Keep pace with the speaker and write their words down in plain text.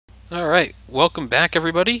Alright, welcome back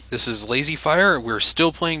everybody. This is Lazy Fire. We're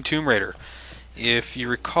still playing Tomb Raider. If you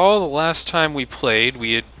recall the last time we played,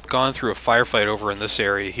 we had gone through a firefight over in this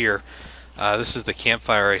area here. This is the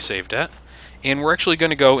campfire I saved at. And we're actually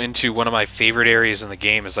going to go into one of my favorite areas in the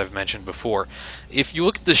game, as I've mentioned before. If you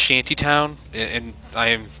look at the Shanty Town, and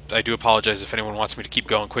I do apologize if anyone wants me to keep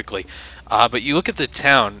going quickly, but you look at the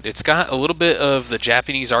town, it's got a little bit of the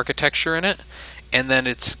Japanese architecture in it, and then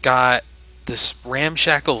it's got this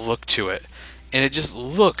ramshackle look to it, and it just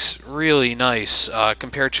looks really nice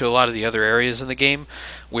compared to a lot of the other areas in the game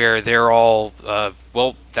where they're all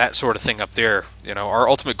well, that sort of thing up there. You know, our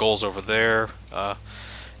ultimate goal's over there,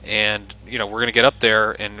 and you know, we're gonna get up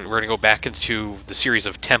there and we're gonna go back into the series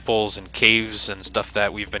of temples and caves and stuff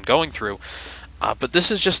that we've been going through, but this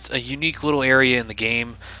is just a unique little area in the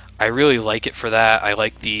game. I really like it for that. I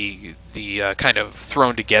like the kind of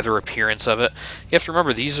thrown together appearance of it. You have to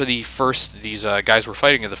remember, these guys we're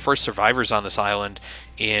fighting are the first survivors on this island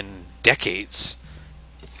in decades.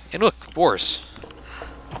 And look, boars.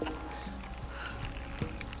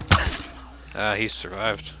 He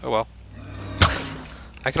survived. Oh well.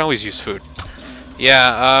 I can always use food.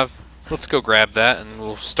 Yeah, let's go grab that and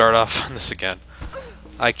we'll start off on this again.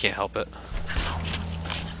 I can't help it.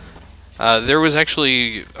 There was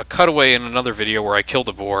actually a cutaway in another video where I killed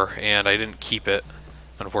a boar, and I didn't keep it,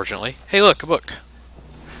 unfortunately. Hey look, a book!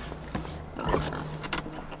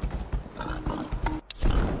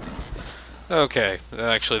 Okay,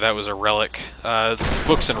 actually that was a relic.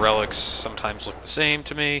 Books and relics sometimes look the same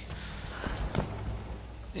to me.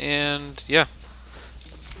 And, yeah.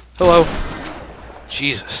 Hello!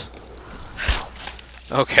 Jesus.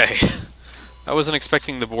 Okay. I wasn't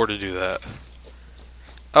expecting the boar to do that.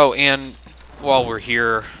 Oh, and while we're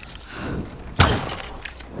here,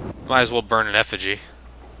 might as well burn an effigy.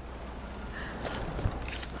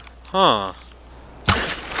 Huh.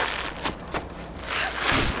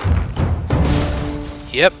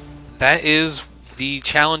 Yep, that is the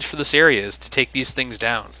challenge for this area, is to take these things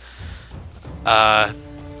down.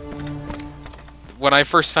 When I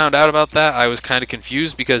first found out about that, I was kind of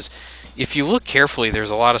confused because if you look carefully, there's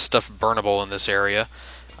a lot of stuff burnable in this area.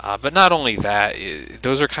 But not only that,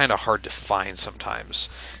 those are kind of hard to find sometimes.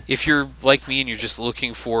 If you're like me and you're just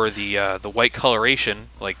looking for the white coloration,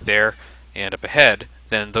 like there and up ahead,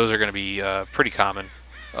 then those are going to be pretty common.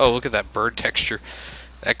 Oh, look at that bird texture.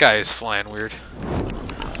 That guy is flying weird.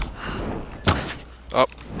 Oh.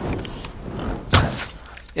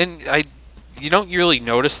 And you don't really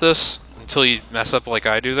notice this until you mess up like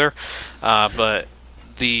I do there, but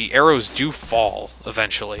the arrows do fall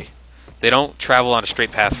eventually. They don't travel on a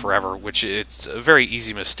straight path forever, which it's a very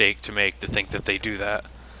easy mistake to make, to think that they do that.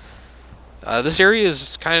 This area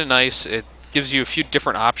is kind of nice. It gives you a few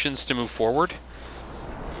different options to move forward.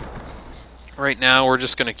 Right now we're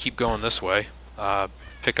just going to keep going this way.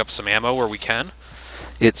 Pick up some ammo where we can.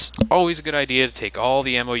 It's always a good idea to take all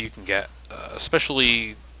the ammo you can get,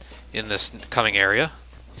 especially in this coming area.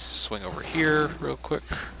 Let's swing over here real quick.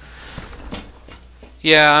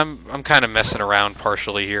 Yeah, I'm kind of messing around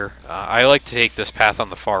partially here. I like to take this path on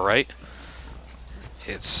the far right.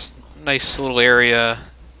 It's a nice little area,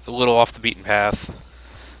 a little off the beaten path,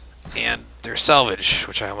 and there's salvage,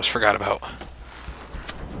 which I almost forgot about.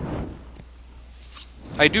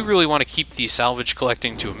 I do really want to keep the salvage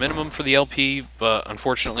collecting to a minimum for the LP, but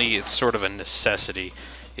unfortunately it's sort of a necessity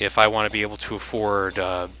if I want to be able to afford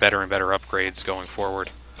better and better upgrades going forward.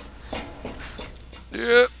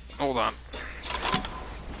 Yeah, hold on.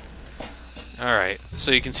 Alright,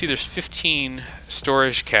 so you can see there's 15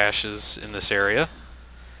 storage caches in this area.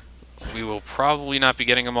 We will probably not be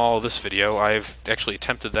getting them all this video. I've actually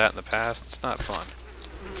attempted that in the past. It's not fun.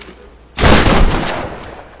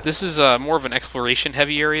 This is more of an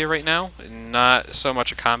exploration-heavy area right now, not so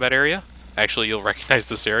much a combat area. Actually, you'll recognize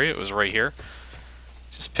this area. It was right here.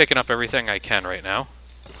 Just picking up everything I can right now.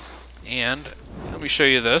 And let me show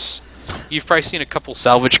you this. You've probably seen a couple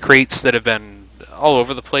salvage crates that have been all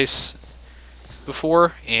over the place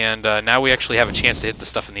before, and now we actually have a chance to hit the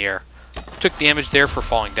stuff in the air. Took damage there for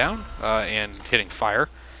falling down and hitting fire,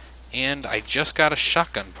 and I just got a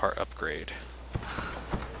shotgun part upgrade.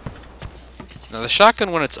 Now the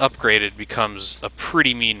shotgun, when it's upgraded, becomes a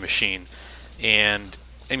pretty mean machine, and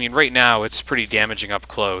I mean right now it's pretty damaging up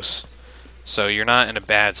close, so you're not in a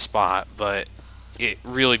bad spot, but it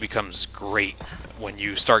really becomes great when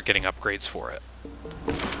you start getting upgrades for it.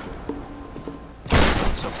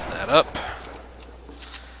 Let's open that up.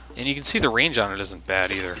 And you can see the range on it isn't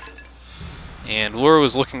bad either. And Laura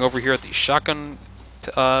was looking over here at the shotgun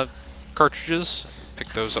cartridges. Pick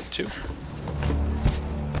those up too.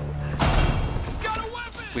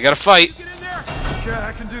 We gotta fight! Yeah,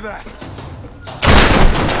 I can do that.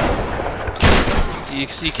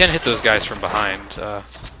 You can hit those guys from behind.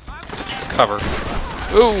 Cover.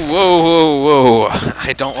 Whoa, whoa, whoa, whoa.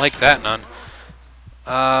 I don't like that none.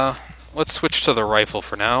 Let's switch to the rifle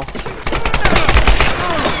for now.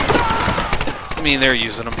 I mean, they're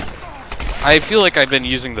using them. I feel like I've been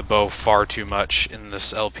using the bow far too much in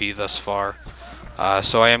this LP thus far.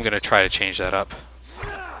 So I am going to try to change that up.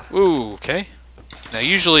 Ooh, okay. Now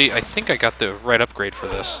usually, I think I got the right upgrade for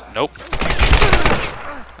this. Nope.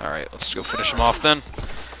 Alright, let's go finish him off then.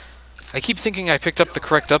 I keep thinking I picked up the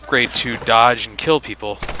correct upgrade to dodge and kill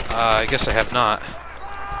people. I guess I have not.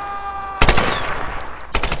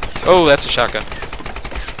 Oh, that's a shotgun.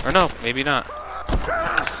 Or no, maybe not.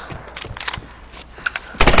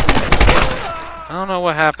 I don't know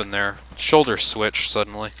what happened there. Shoulder switched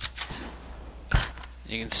suddenly.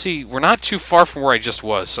 You can see, we're not too far from where I just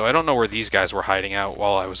was, so I don't know where these guys were hiding out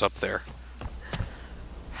while I was up there.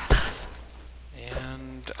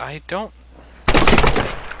 And I don't...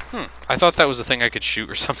 I thought that was a thing I could shoot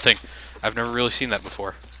or something. I've never really seen that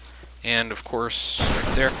before. And, of course,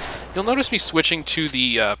 right there. You'll notice me switching to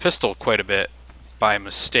the pistol quite a bit by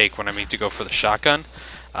mistake when I mean to go for the shotgun.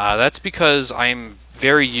 That's because I'm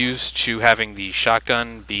very used to having the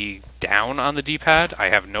shotgun be down on the D-pad. I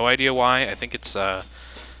have no idea why. I think it's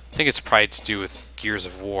probably to do with Gears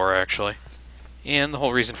of War, actually. And the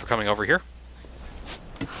whole reason for coming over here.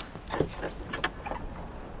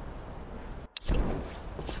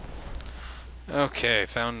 Okay,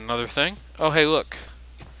 found another thing. Oh, hey, look.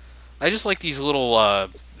 I just like these little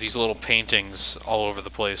paintings all over the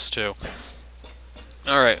place, too.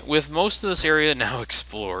 Alright, with most of this area now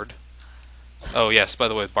explored... Oh, yes, by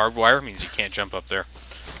the way, barbed wire means you can't jump up there.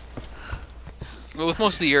 But with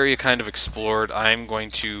most of the area kind of explored, I'm going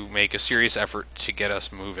to make a serious effort to get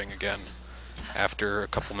us moving again. After a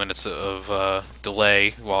couple minutes of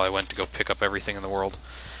delay while I went to go pick up everything in the world.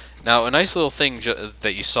 Now, a nice little thing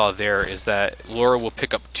that you saw there is that Laura will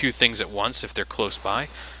pick up two things at once if they're close by.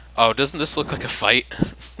 Oh, doesn't this look like a fight?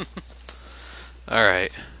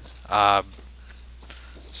 Alright.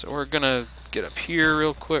 So we're gonna get up here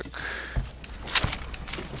real quick.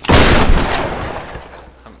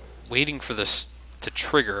 I'm waiting for this to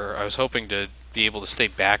trigger. I was hoping to be able to stay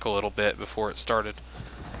back a little bit before it started.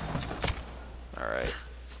 Alright.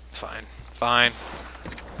 Fine. Fine.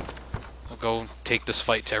 We'll go take this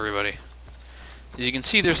fight to everybody. As you can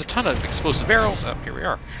see, there's a ton of explosive barrels. Oh, here we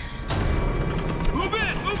are. Move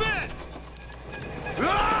in! Move in!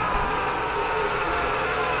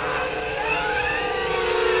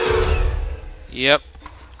 Yep.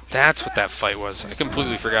 That's what that fight was. I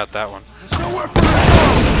completely forgot that one. There's nowhere for us.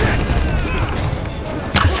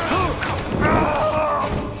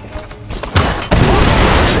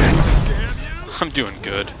 I'm doing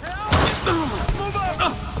good.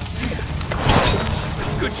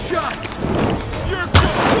 Good shot.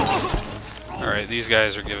 Alright, these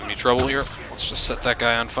guys are giving me trouble here. Let's just set that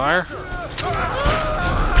guy on fire.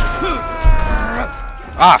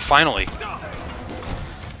 Ah, finally.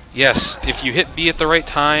 Yes, if you hit B at the right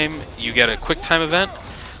time, you get a quick time event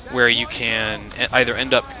where you can either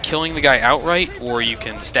end up killing the guy outright or you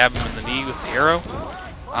can stab him in the knee with the arrow.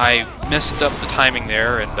 I messed up the timing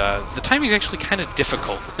there, and the timing's actually kind of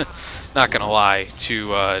difficult. Not gonna lie,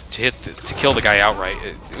 to kill the guy outright.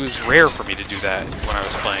 It was rare for me to do that when I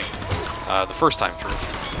was playing the first time through.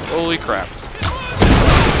 Holy crap!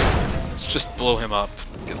 Let's just blow him up.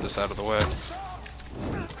 Get this out of the way.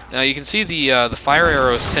 Now you can see the fire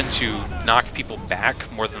arrows tend to knock people back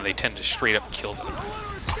more than they tend to straight up kill them.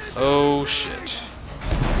 Oh shit!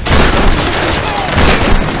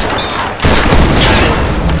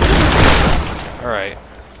 All right,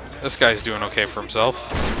 this guy's doing okay for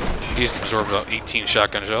himself. He's absorbed about 18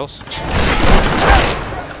 shotgun shells.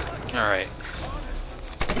 Alright.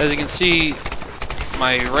 As you can see,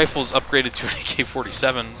 my rifle's upgraded to an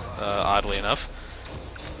AK-47, oddly enough.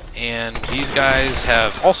 And these guys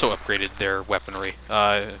have also upgraded their weaponry.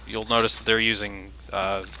 You'll notice that they're using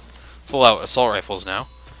full-out assault rifles now.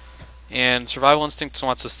 And Survival Instinct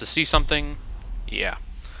wants us to see something. Yeah.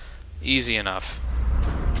 Easy enough.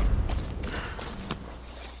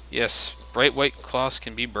 Yes. Bright white cloths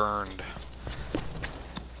can be burned.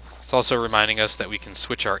 It's also reminding us that we can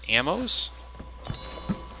switch our ammos.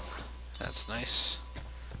 That's nice.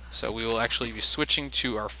 So we will actually be switching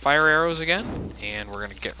to our fire arrows again, and we're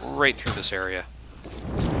going to get right through this area.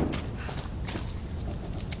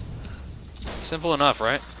 Simple enough,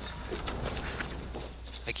 right?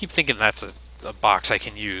 I keep thinking that's a box I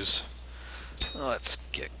can use. Let's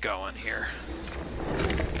get going here.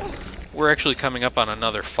 we're actually coming up on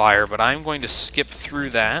another fire, but I'm going to skip through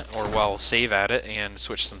that, or well, save at it and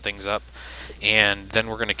switch some things up, and then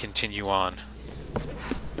we're going to continue on.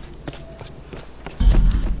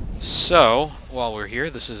 So, while we're here,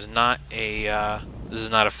 this is not a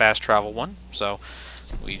fast travel one, so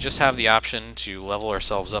we just have the option to level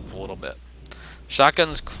ourselves up a little bit.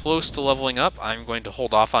 Shotgun's close to leveling up. I'm going to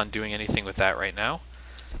hold off on doing anything with that right now.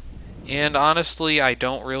 And honestly, I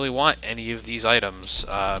don't really want any of these items.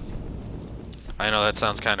 I know that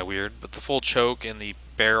sounds kind of weird, but the full choke and the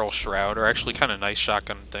barrel shroud are actually kind of nice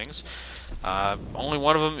shotgun things. Only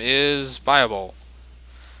one of them is buyable.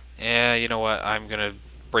 And you know what? I'm going to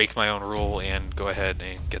break my own rule and go ahead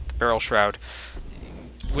and get the barrel shroud.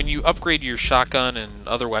 When you upgrade your shotgun and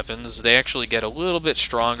other weapons, they actually get a little bit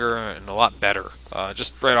stronger and a lot better,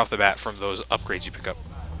 just right off the bat from those upgrades you pick up.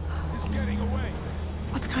 He's getting away.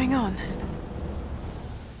 What's going on?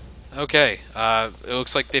 Okay, it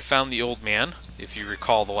looks like they found the old man, if you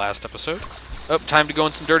recall the last episode. Oh, time to go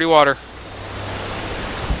in some dirty water.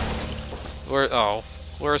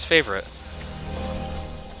 Laura's favorite.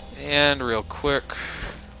 And real quick,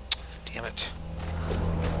 damn it.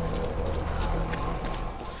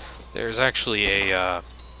 There's actually a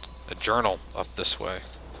journal up this way.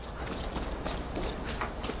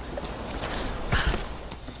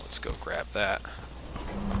 Let's go grab that.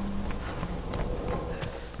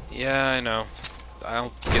 Yeah, I know.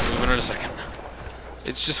 I'll get moving in a second.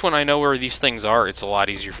 It's just when I know where these things are, it's a lot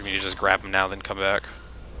easier for me to just grab them now than come back.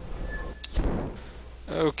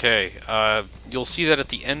 Okay, you'll see that at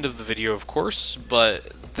the end of the video, of course,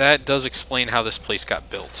 but that does explain how this place got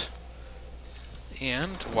built.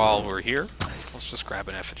 And while we're here, let's just grab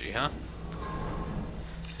an effigy, huh?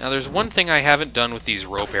 Now there's one thing I haven't done with these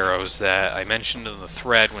rope arrows that I mentioned in the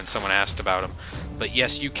thread when someone asked about them. But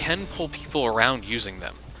yes, you can pull people around using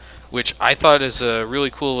them, which I thought is a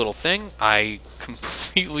really cool little thing. I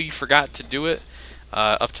completely forgot to do it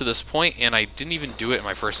up to this point, and I didn't even do it in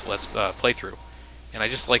my first playthrough. And I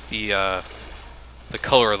just like the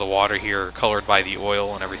color of the water here, colored by the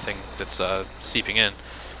oil and everything that's seeping in.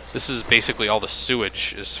 This is basically all the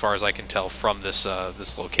sewage, as far as I can tell, from this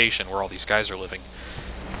this location where all these guys are living.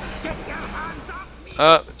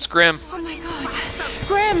 It's Grim. Oh my god.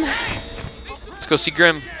 Grim! Let's go see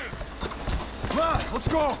Grim. Come on, let's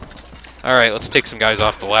go. Alright, let's take some guys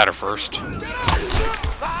off the ladder first. Can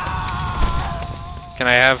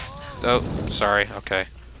I have... Oh, sorry, okay.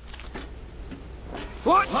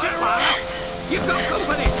 What's it, lad? You've got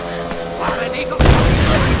company. An eagle.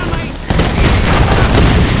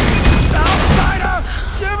 Outsider!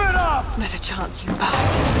 Give it up! Not a chance, you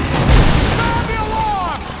bastard. Sound the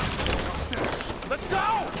alarm! Let's go!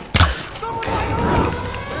 Someone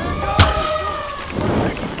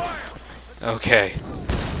Okay.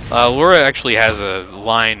 Laura actually has a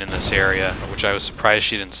line in this area, which I was surprised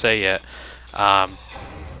she didn't say yet.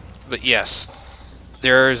 But yes,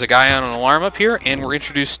 there's a guy on an alarm up here, and we're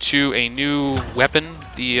introduced to a new weapon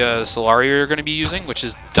the Solari are going to be using, which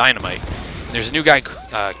is dynamite. And there's a new guy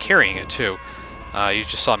carrying it, too. You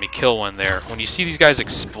just saw me kill one there. When you see these guys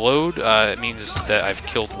explode, it means that I've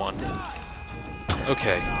killed one.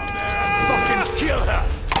 Okay. fucking kill her!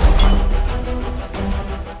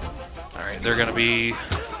 Alright, they're going to be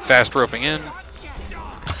fast roping in.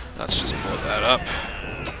 Let's just blow that up.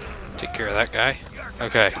 Take care of that guy.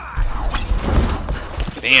 Okay.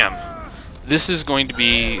 Damn. This is going to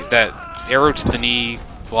be that arrow to the knee.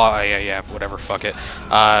 Blah, yeah, whatever, fuck it.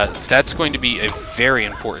 That's going to be a very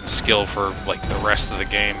important skill for, like, the rest of the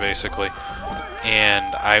game, basically.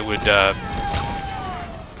 And I would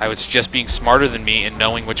suggest being smarter than me and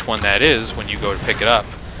knowing which one that is when you go to pick it up,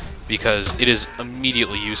 because it is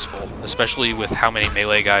immediately useful, especially with how many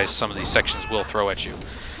melee guys some of these sections will throw at you.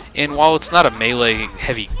 And while it's not a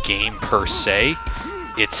melee-heavy game per se,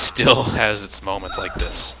 it still has its moments like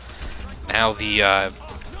this. Now, the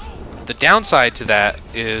downside to that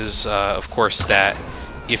is, of course, that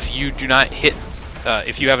if you do not hit,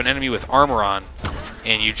 if you have an enemy with armor on,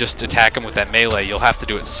 and you just attack him with that melee, you'll have to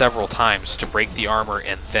do it several times to break the armor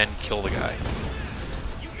and then kill the guy.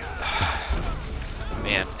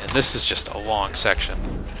 Man, and this is just a long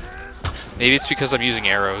section. Maybe it's because I'm using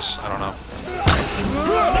arrows, I don't know.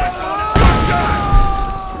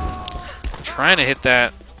 Trying to hit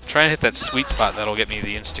that sweet spot that'll get me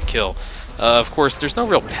the insta-kill. Of course, there's no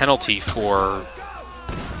real penalty for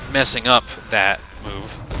messing up that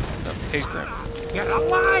move. Oh, hey, Grim. You're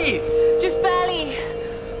alive! Just barely.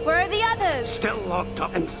 Where are the others? Still locked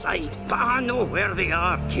up inside, but I know where they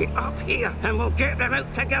are. Get up here and we'll get them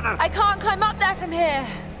out together. I can't climb up there from here.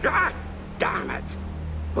 Ah, damn it.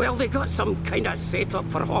 Well, they got some kind of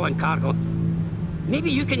setup for hauling cargo. Maybe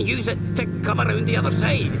you can use it to come around the other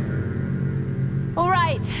side. All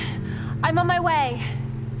right. I'm on my way.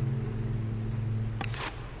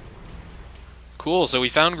 Cool, so we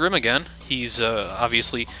found Grim again. He's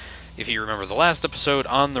obviously, if you remember the last episode,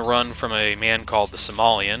 on the run from a man called the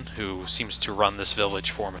Somalian, who seems to run this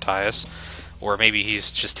village for Matthias. Or maybe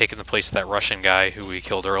he's just taken the place of that Russian guy who we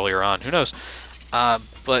killed earlier on. Who knows?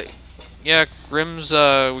 But, yeah, Grim's, we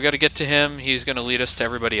gotta get to him. He's gonna lead us to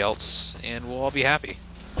everybody else, and we'll all be happy.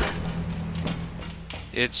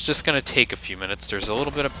 It's just gonna take a few minutes. There's a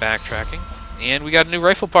little bit of backtracking. And we got a new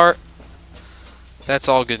rifle part. That's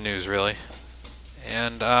all good news, really.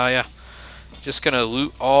 And, yeah. Just gonna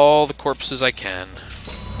loot all the corpses I can.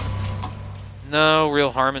 No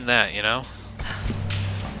real harm in that, you know?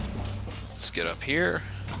 Let's get up here.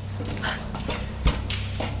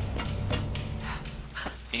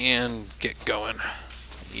 And get going.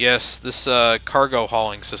 Yes, this cargo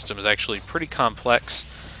hauling system is actually pretty complex.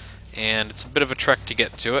 And it's a bit of a trek to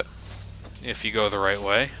get to it, if you go the right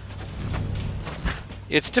way.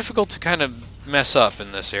 It's difficult to kind of mess up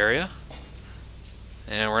in this area.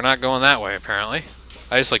 And we're not going that way, apparently.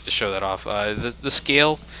 I just like to show that off. The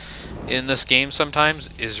scale in this game sometimes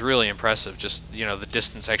is really impressive. Just, you know, the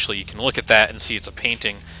distance, actually, you can look at that and see it's a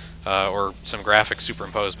painting or some graphics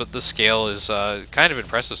superimposed, but the scale is kind of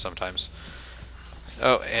impressive sometimes.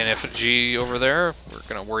 Oh, and effigy over there. We're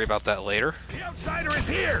going to worry about that later. The outsider is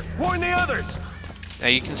here! Warn the others! Now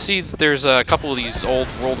you can see that there's a couple of these old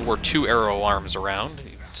World War II arrow alarms around.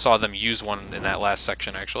 You saw them use one in that last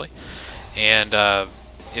section, actually. And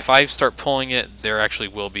if I start pulling it, there actually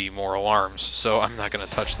will be more alarms, so I'm not going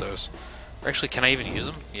to touch those. Or actually, can I even use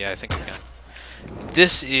them? Yeah, I think I can.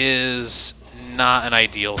 This is not an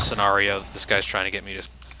ideal scenario that this guy's trying to get me to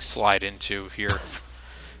slide into here.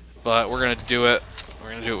 But we're going to do it.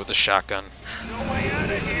 We're going to do it with a shotgun. No way out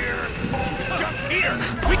of here! Just here!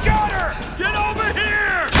 We got her! Get over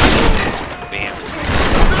here! Bam.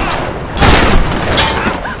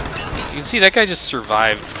 You can see that guy just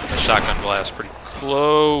survived a shotgun blast pretty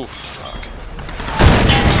close. Fuck.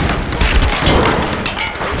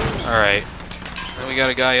 Alright. Then we got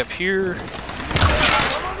a guy up here.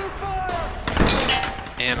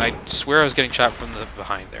 And I swear I was getting shot from the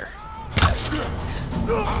behind there.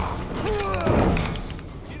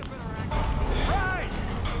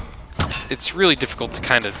 It's really difficult to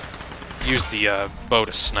kind of use the bow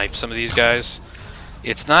to snipe some of these guys.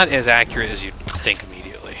 It's not as accurate as you'd think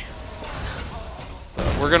immediately.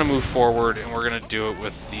 But we're going to move forward, and we're going to do it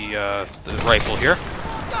with the rifle here.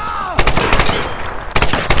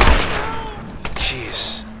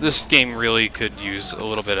 Jeez. This game really could use a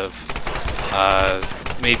little bit of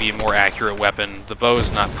maybe a more accurate weapon. The bow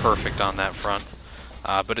is not perfect on that front,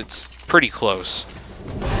 but it's pretty close.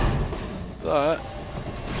 But...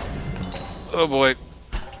 oh boy.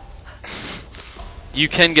 You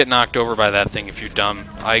can get knocked over by that thing if you're dumb.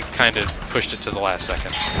 I kind of pushed it to the last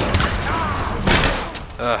second.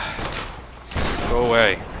 Go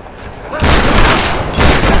away.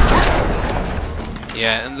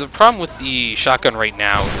 Yeah, and the problem with the shotgun right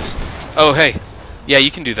now is... oh, hey. Yeah,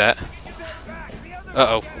 you can do that.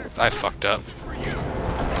 Uh-oh. I fucked up.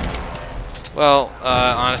 Well,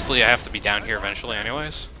 honestly, I have to be down here eventually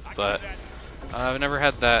anyways. But I've never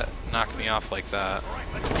had that knock me off like that.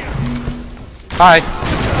 Hi.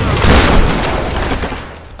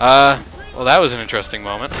 Well, that was an interesting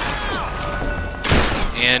moment.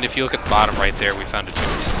 And if you look at the bottom right there, we found a tomb.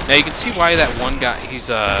 Now you can see why that one guy, he's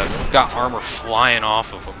got armor flying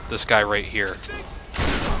off of him. This guy right here.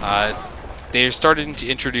 They're starting to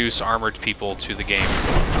introduce armored people to the game.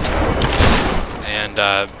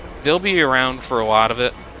 And they'll be around for a lot of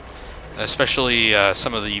it. Especially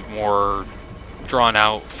some of the more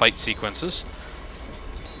drawn-out fight sequences.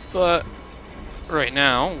 But right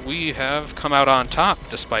now, we have come out on top,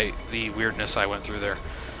 despite the weirdness I went through there.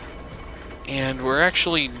 And we're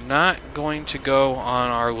actually not going to go on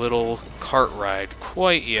our little cart ride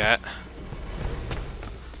quite yet.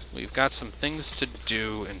 We've got some things to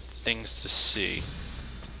do and things to see.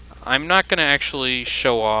 I'm not going to actually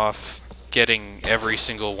show off getting every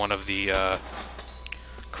single one of the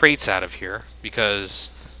crates out of here, because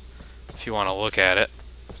if you want to look at it,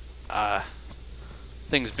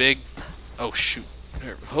 thing's big. Oh shoot.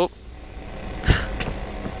 There, oh.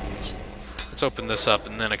 Let's open this up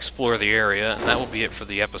and then explore the area, and that will be it for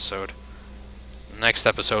the episode. The next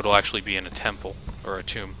episode will actually be in a temple, or a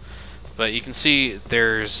tomb. But you can see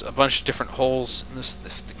there's a bunch of different holes in this,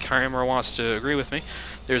 if the camera wants to agree with me.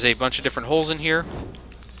 There's a bunch of different holes in here.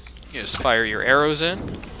 You just fire your arrows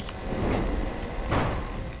in.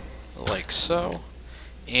 Like so.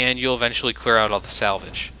 And you'll eventually clear out all the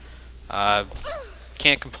salvage.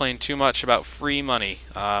 can't complain too much about free money.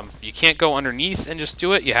 You can't go underneath and just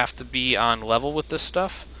do it. You have to be on level with this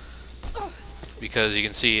stuff, because you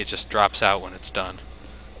can see it just drops out when it's done.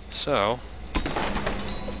 So,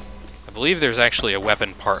 I believe there's actually a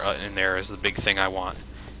weapon part in there is the big thing I want.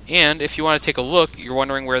 And if you want to take a look, you're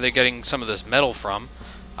wondering where they're getting some of this metal from.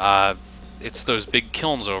 It's those big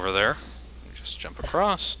kilns over there. Just jump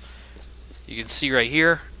across. You can see right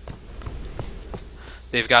here,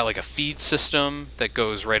 they've got like a feed system that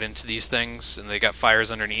goes right into these things, and they got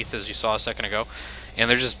fires underneath, as you saw a second ago. And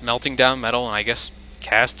they're just melting down metal and I guess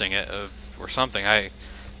casting it or something.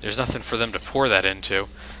 There's nothing for them to pour that into.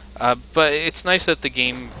 But it's nice that the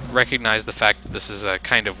game recognized the fact that this is a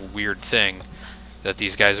kind of weird thing, that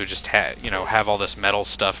these guys would just have all this metal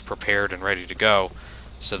stuff prepared and ready to go.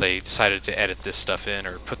 So they decided to edit this stuff in,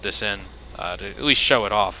 or put this in, to at least show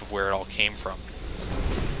it off of where it all came from.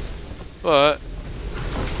 But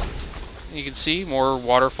you can see more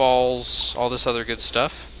waterfalls, all this other good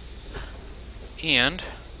stuff, and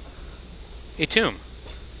a tomb,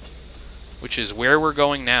 which is where we're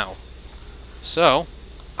going now. So,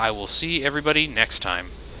 I will see everybody next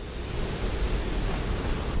time.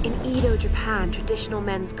 In Edo, Japan, traditional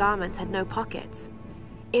men's garments had no pockets.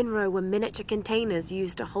 Inro were miniature containers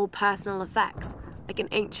used to hold personal effects, like an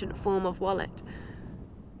ancient form of wallet.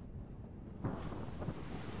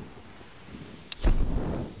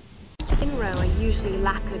 Inro are usually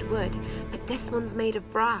lacquered wood, but this one's made of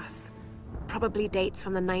brass. Probably dates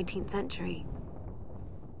from the 19th century.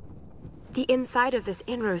 The inside of this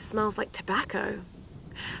Inro smells like tobacco.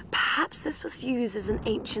 Perhaps this was used as an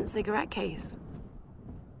ancient cigarette case.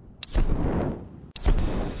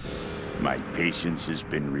 My patience has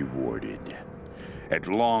been rewarded. At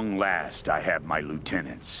long last, I have my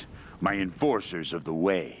lieutenants, my enforcers of the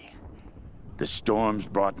way. The storms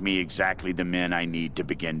brought me exactly the men I need to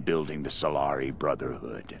begin building the Solari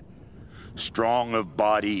Brotherhood. Strong of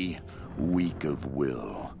body, weak of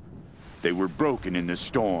will. They were broken in the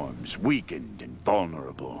storms, weakened and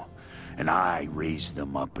vulnerable, and I raised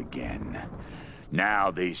them up again.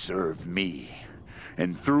 Now they serve me,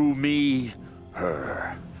 and through me,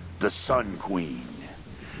 her, the Sun Queen.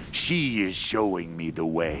 She is showing me the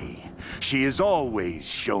way. She has always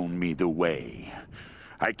shown me the way.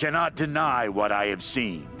 I cannot deny what I have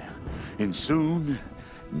seen, and soon,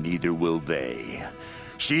 neither will they.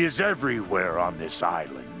 She is everywhere on this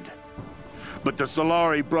island. But the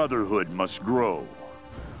Solari Brotherhood must grow.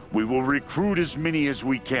 We will recruit as many as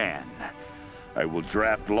we can. I will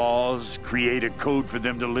draft laws, create a code for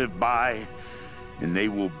them to live by, and they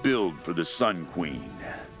will build for the Sun Queen,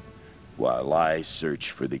 while I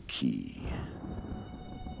search for the key.